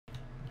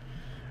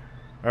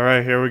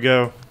Alright, here we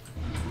go.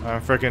 I'm a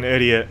freaking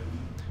idiot.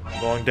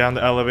 Going down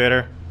the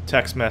elevator.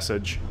 Text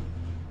message.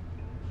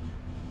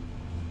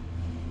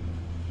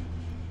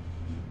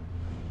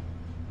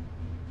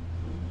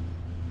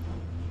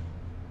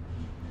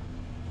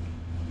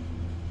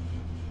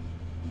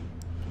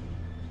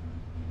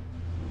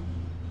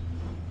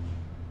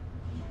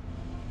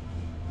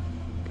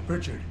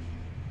 Richard,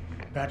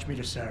 patch me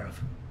to Sarif.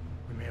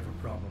 We may have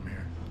a problem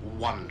here.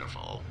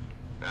 Wonderful.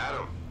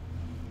 Adam,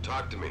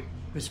 talk to me.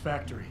 This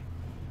factory,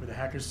 where the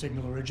hacker's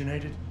signal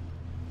originated,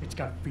 it's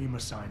got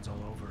FEMA signs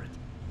all over it.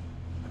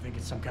 I think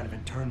it's some kind of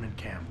internment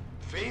camp.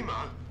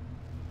 FEMA?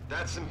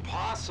 That's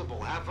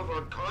impossible. Half of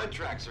our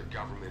contracts are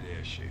government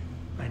issued.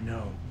 I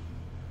know,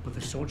 but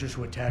the soldiers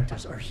who attacked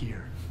us are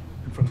here.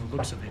 And from the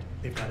looks of it,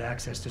 they've got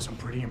access to some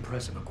pretty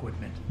impressive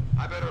equipment.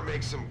 I better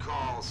make some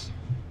calls.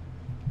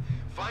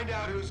 Find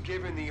out who's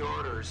giving the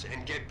orders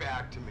and get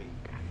back to me.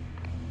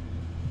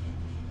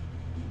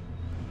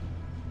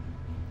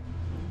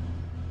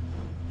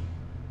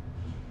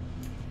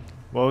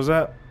 What was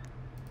that?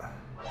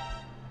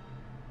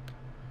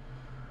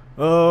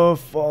 Oh,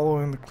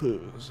 following the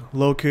clues.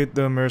 Locate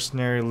the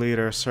mercenary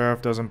leader.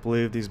 Seraph doesn't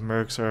believe these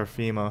mercs are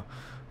FEMA,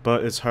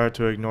 but it's hard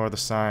to ignore the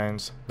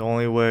signs. The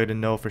only way to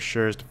know for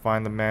sure is to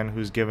find the man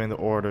who's giving the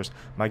orders.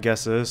 My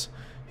guess is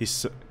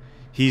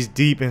he's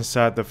deep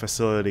inside the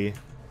facility.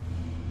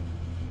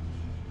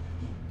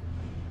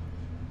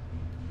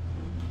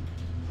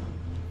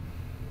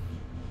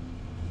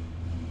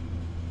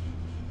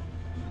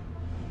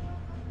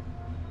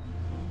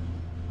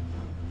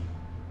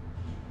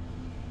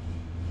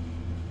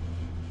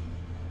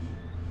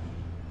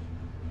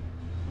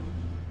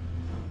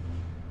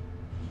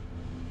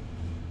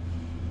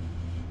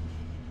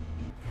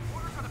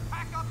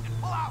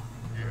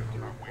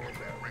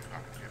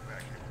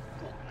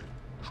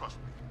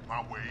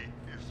 My way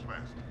is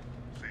faster.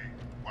 See,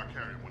 why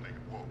carry him when they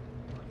can walk?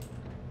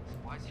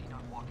 Why is he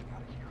not walking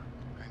out of here?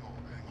 Hang on.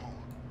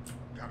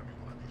 Gotta be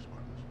one of these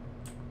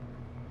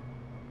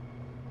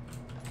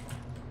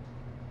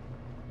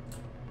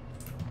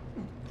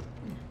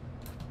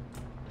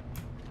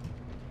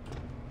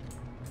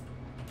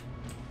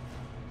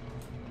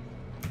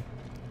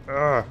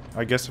buttons.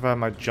 I guess if I had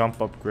my jump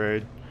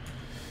upgrade,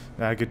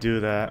 then I could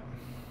do that.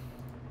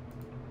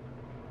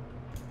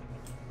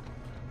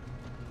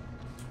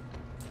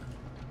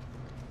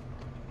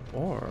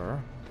 Or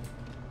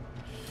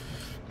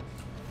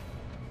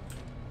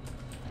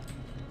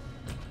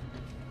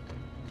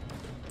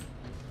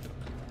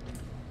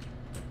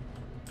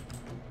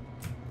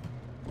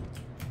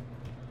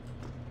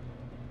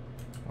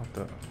what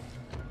the?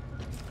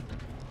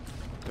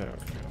 There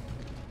we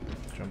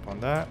go. Jump on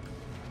that.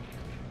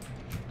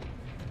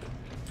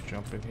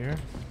 Jump in here.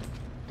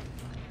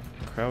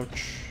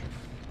 Crouch.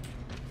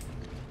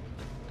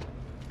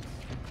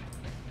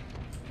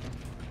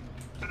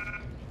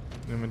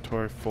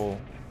 Inventory full.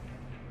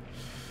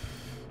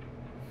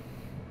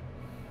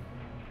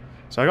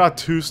 So I got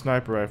 2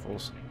 sniper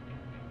rifles.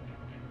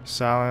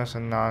 Silenced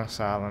and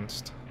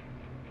non-silenced.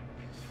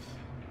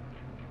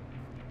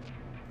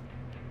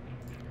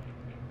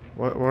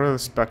 What are the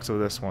specs of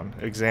this one?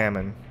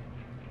 Examine.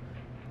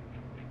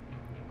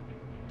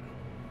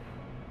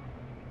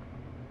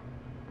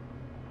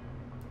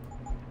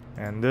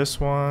 And this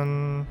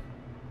one,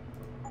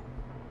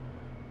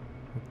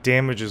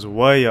 damage is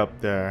way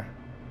up there,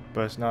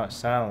 but it's not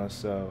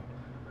silenced, so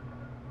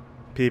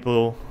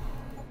people,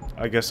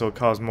 I guess it'll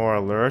cause more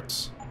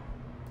alerts.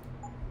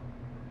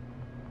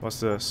 What's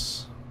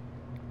this?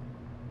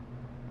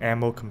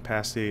 Ammo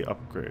capacity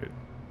upgrade.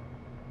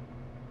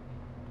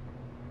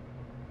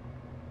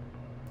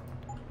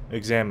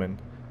 Examine.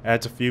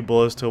 Adds a few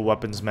bullets to a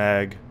weapon's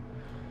mag.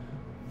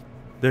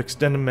 The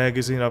extended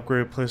magazine upgrade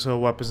replaces a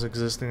weapon's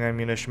existing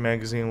ammunition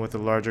magazine with a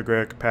larger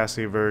greater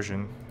capacity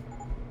version.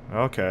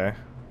 Okay.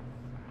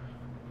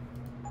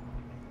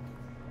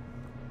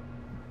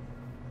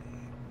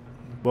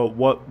 But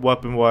what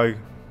weapon will I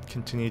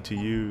continue to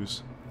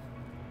use?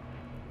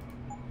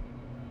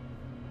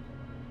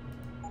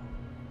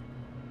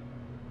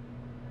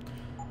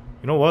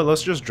 You know what?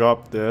 Let's just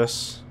drop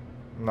this.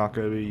 I'm not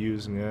going to be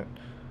using it.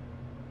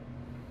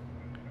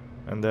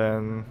 And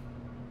then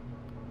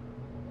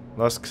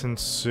let's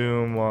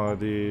consume one of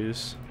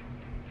these.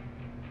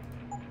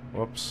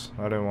 Whoops,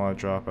 I didn't want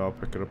to drop it. I'll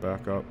pick it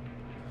back up.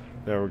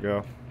 There we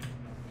go.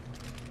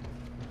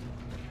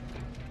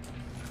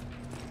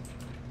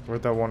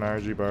 Where'd that one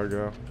energy bar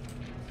go?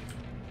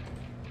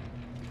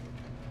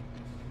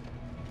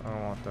 I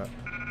don't want that.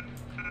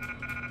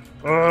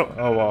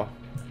 Oh well.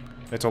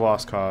 It's a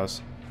lost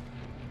cause.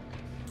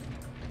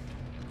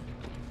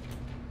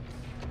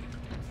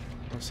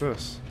 What's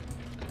this?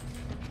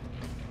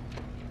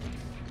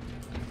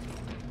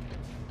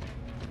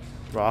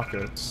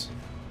 Rockets.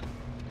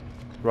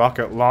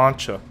 Rocket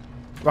launcher.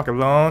 Rocket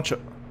launcher.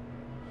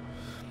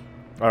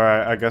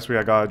 Alright, I guess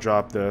we gotta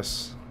drop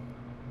this.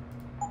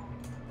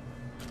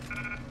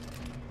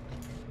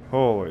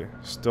 Holy,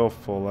 still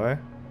full, eh?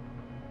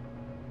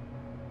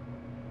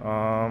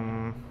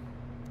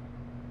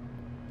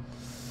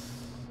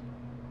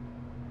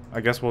 I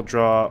guess we'll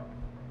drop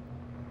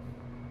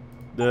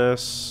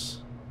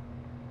this.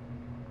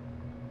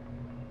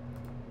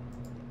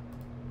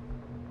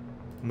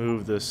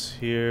 Move this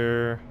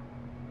here.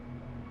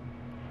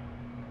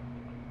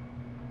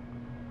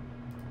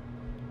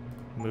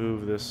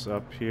 Move this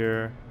up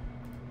here.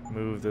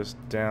 Move this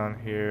down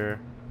here.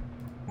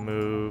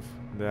 Move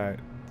that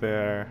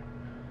there.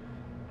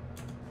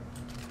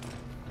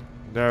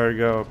 There we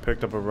go.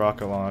 Picked up a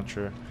rocket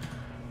launcher.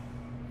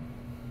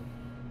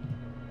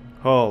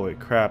 Holy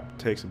crap,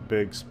 takes a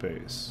big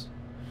space.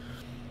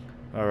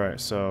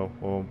 Alright, so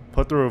we'll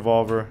put the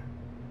revolver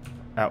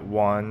at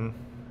 1.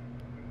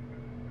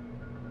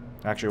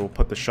 Actually, we'll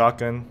put the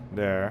shotgun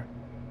there.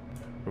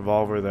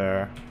 Revolver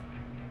there.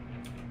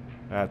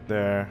 That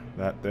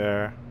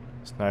there.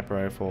 Sniper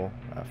rifle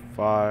at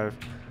 5.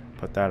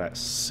 Put that at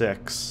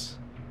 6.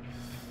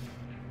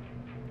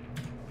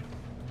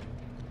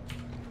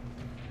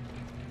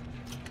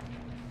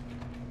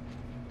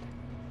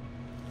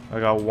 I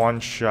got 1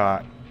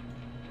 shot.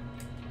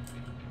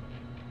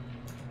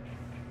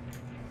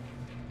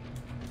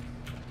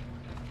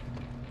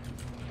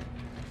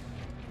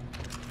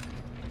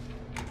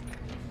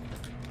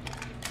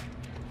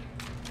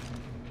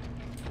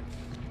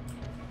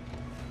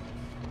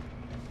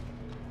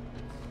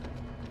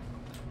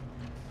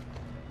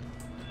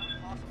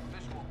 Possible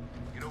visual.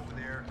 Get over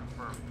there,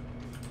 confirm.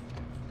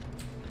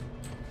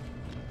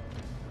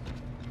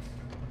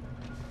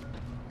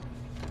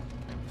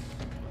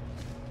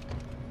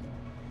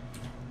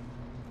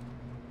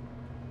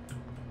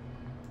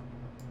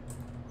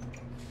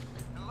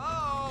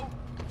 Hello?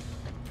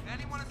 If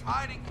anyone is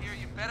hiding here,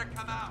 you better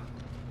come out.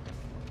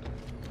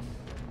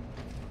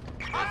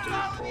 Come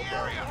out of the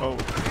area! Oh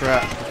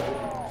crap.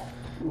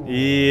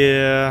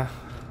 Yeah,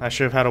 I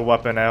should have had a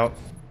weapon out.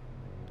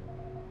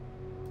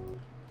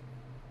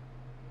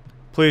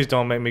 Please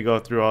don't make me go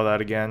through all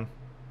that again.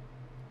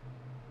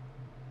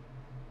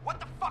 What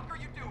the fuck are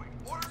you doing?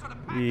 Orders are to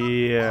pack up. Yeah.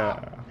 Yeah,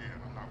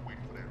 I'm not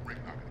waiting for that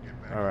Rick knocker to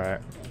get back.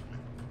 Alright.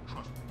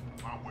 Trust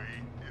me, my way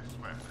is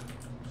faster.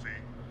 See,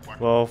 why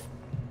Well,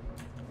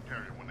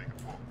 carry it when they can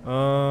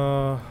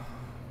walk?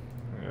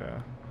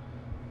 yeah.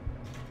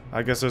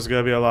 I guess there's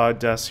gonna be a lot of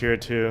deaths here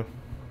too.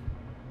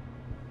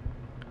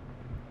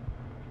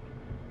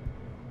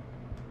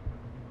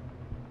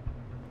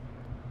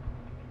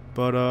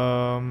 But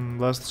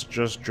let's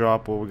just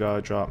drop what we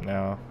gotta drop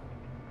now.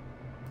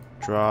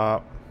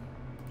 Drop.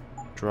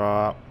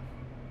 Drop.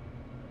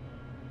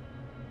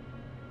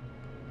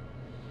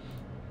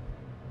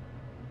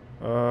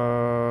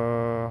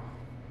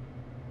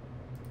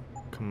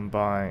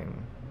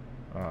 Combine.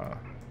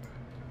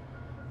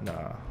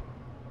 Nah.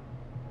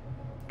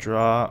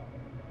 Drop.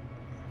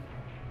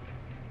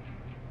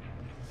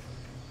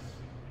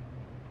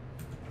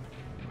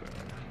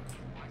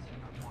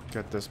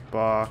 Get this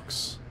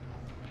box.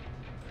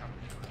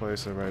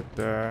 Place it right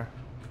there.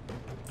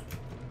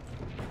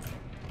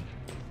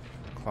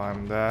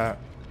 Climb that.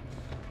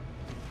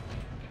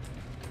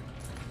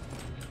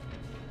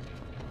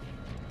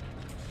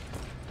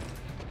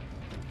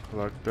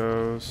 Collect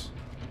those.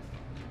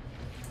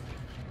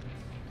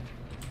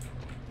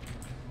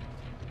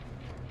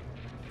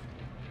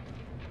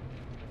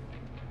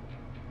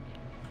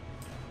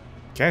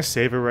 Can I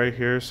save it right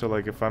here so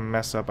like if I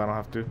mess up I don't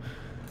have to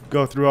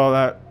go through all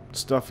that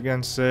stuff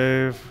again?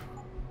 Save.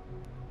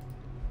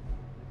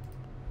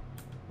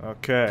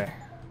 Okay.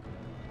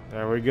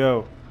 There we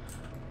go.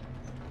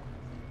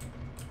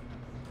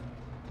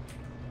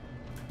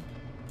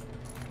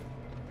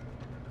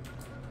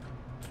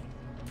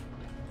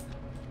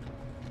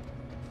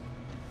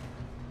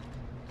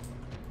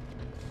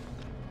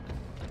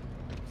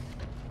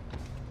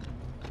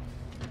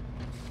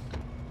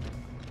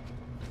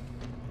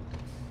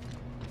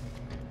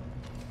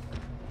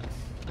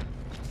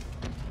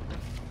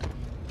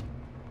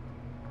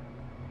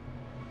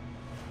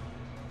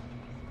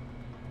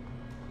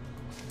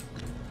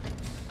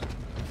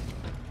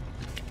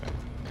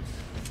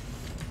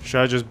 Should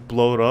I just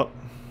blow it up?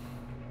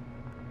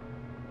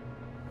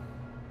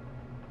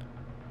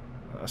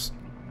 That's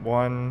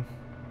 1,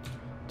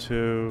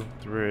 2,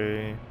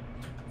 3,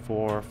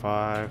 4,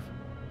 5.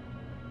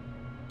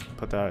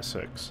 Put that at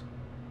 6.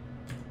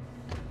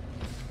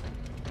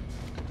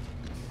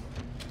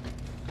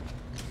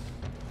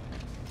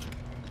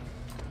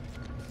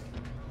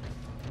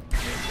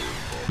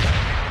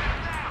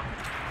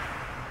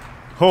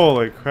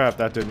 Holy crap,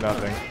 that did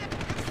nothing.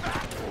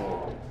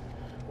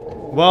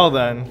 Well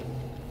then.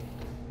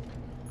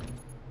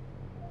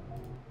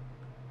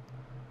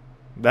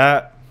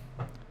 That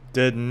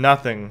did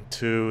nothing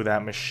to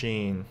that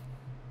machine.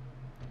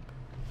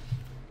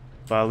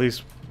 But at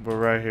least we're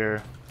right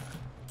here.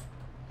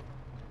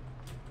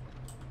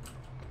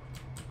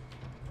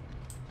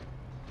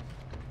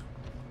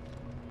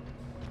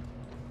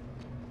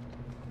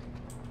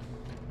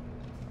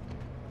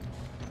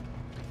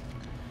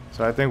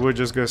 So I think we're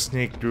just gonna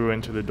sneak through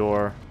into the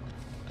door.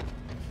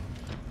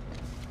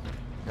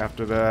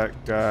 After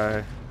that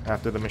guy,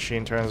 after the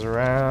machine turns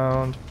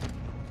around.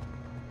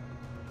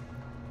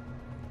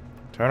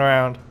 Turn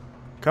around.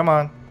 Come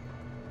on.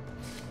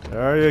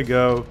 There you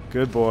go.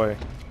 Good boy.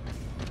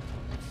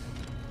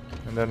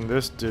 And then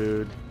this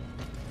dude.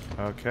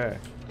 Okay.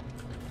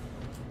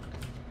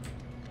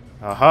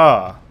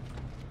 Aha!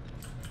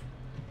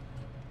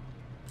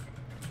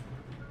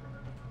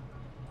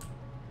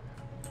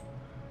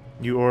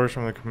 New orders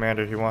from the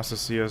commander. He wants to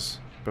see us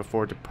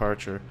before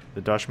departure.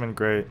 The Dutchman,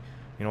 great.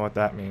 You know what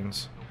that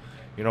means.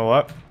 You know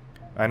what?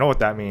 I know what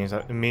that means.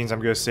 It means I'm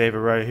gonna save it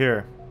right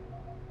here.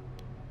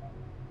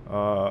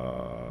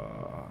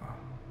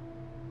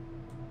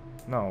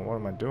 No, what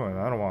am I doing?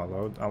 I don't want to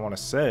load. I want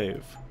to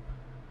save.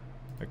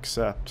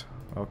 Accept.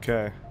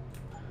 Okay.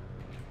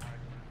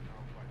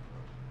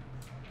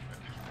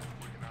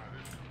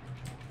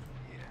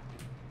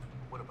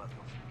 What about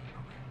those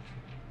female rats?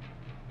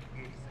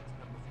 86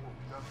 number 4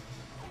 production.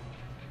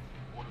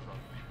 Orders are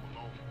to leave them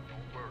alone.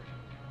 Don't worry.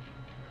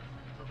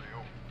 They're their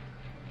own.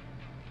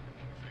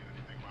 Don't say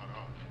anything about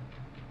us.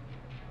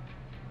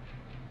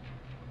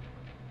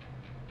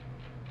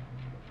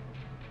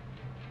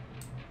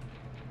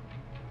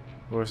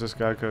 Where's this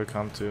guy gonna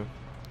come to?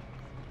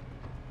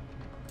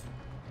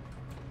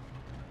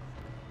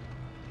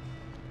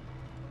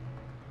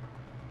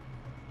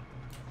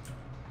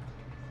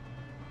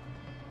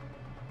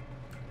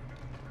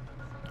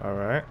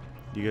 Alright.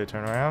 You get a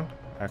turn around?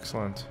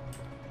 Excellent.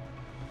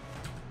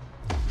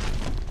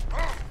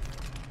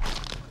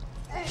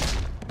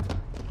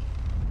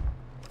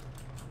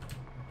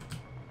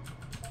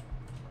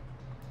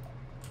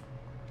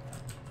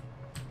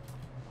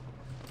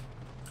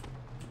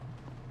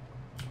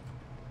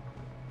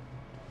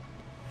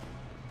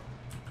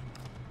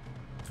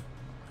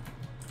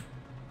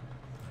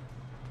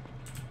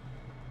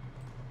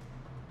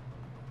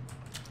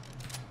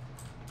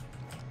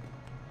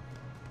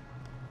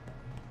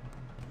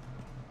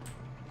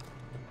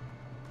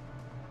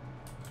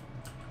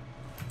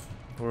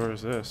 Where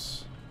is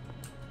this?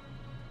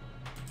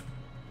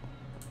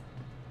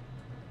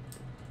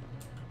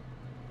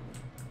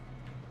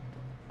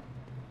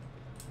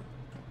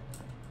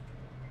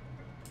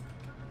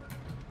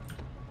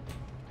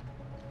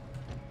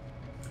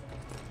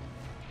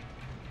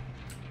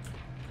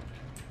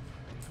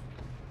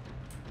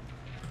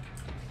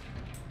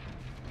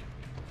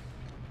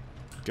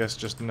 Guess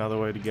just another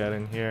way to get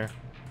in here.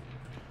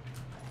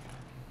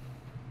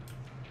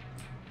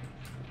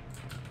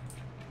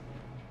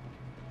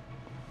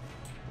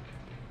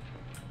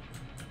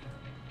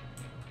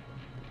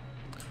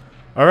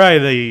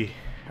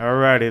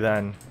 Alrighty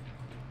then.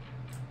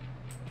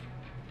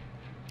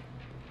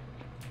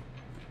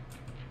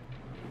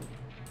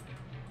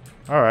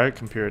 Alright,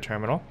 computer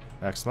terminal.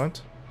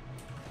 Excellent.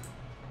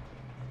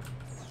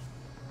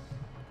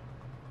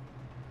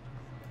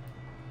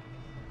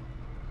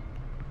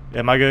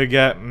 Am I gonna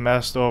get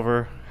messed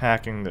over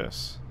hacking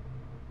this?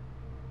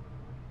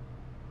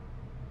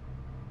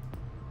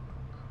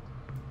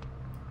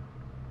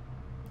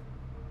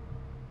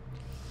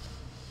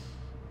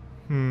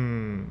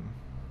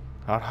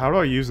 How do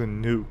I use a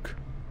nuke?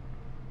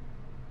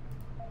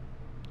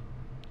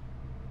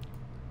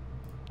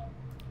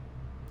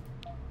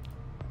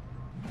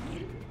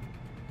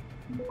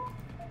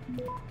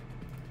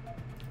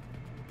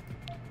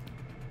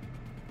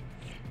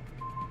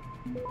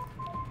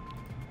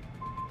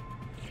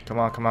 Come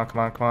on, come on, come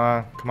on, come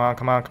on, come on,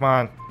 come on, come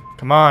on,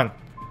 come on,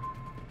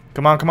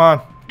 come on, come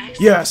on.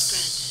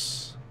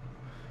 Yes!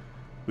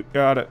 We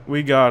got it,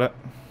 we got it.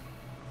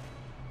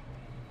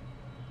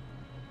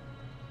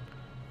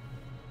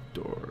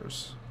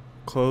 Doors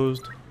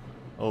closed,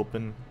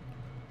 open.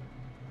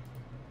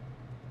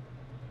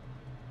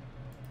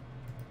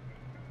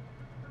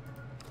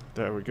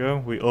 There we go.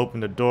 We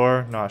opened the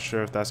door. Not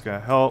sure if that's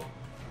gonna help.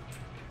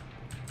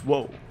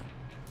 Whoa.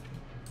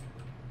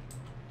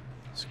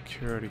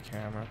 Security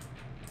camera.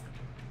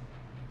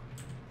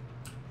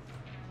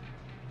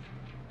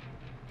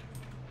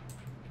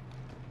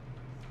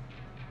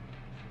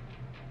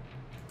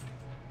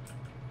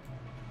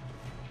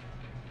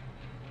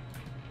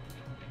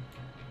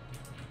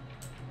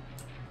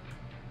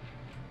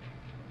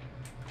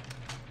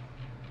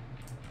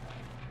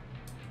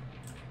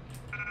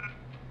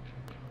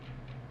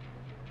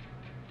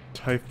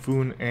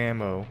 Typhoon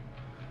ammo.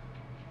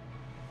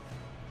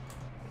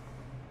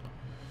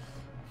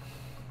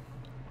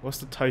 What's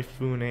the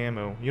Typhoon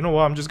ammo? You know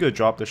what? I'm just gonna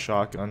drop the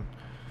shotgun.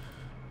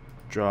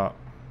 Drop.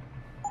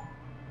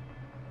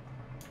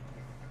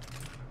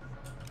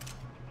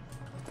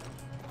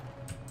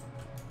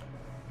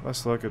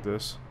 Let's look at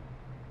this.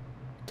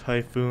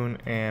 Typhoon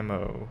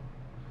ammo.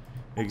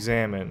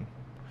 Examine.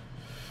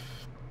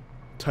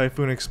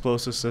 Typhoon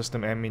explosive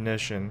system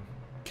ammunition.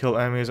 Kill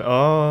enemies.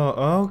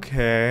 Oh,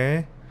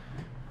 okay.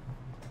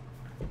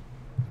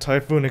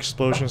 Typhoon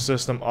explosion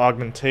system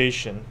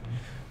augmentation.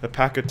 A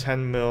pack of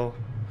 10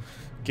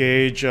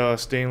 gauge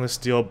stainless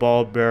steel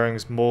ball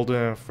bearings molded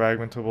in a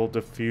fragmentable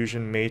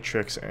diffusion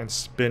matrix and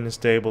spin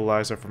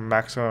stabilizer for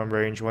maximum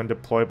range when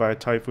deployed by a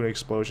Typhoon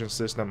explosion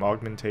system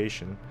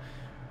augmentation.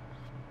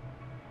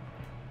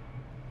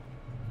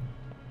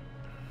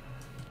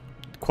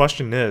 The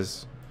question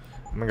is,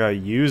 am I gonna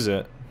use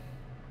it?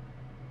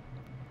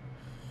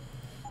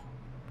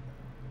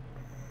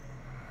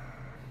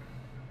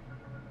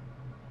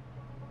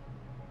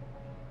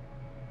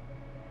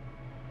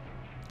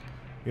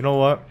 You know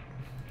what?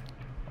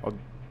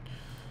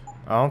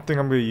 I don't think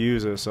I'm gonna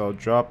use it, so I'll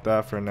drop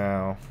that for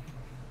now.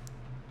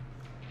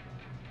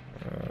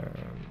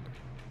 And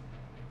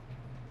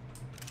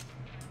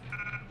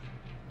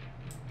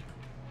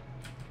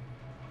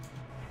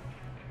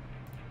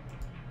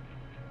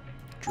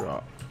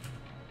drop.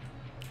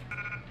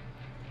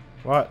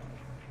 What?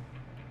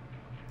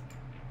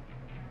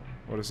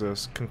 What is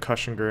this?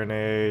 Concussion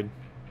grenade.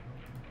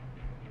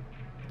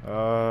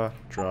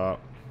 Drop.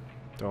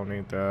 Don't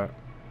need that.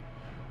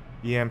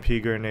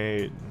 EMP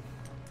grenade.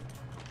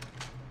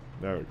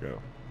 There we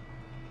go.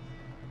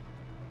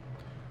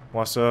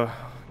 Once the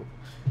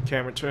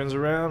camera turns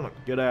around,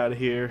 get out of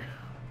here.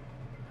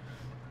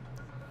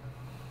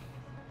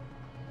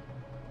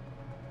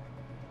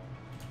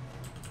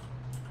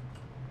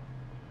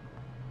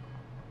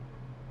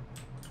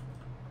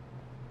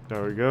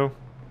 There we go.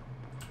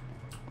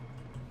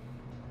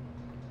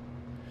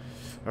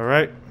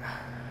 Alright.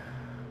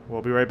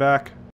 We'll be right back.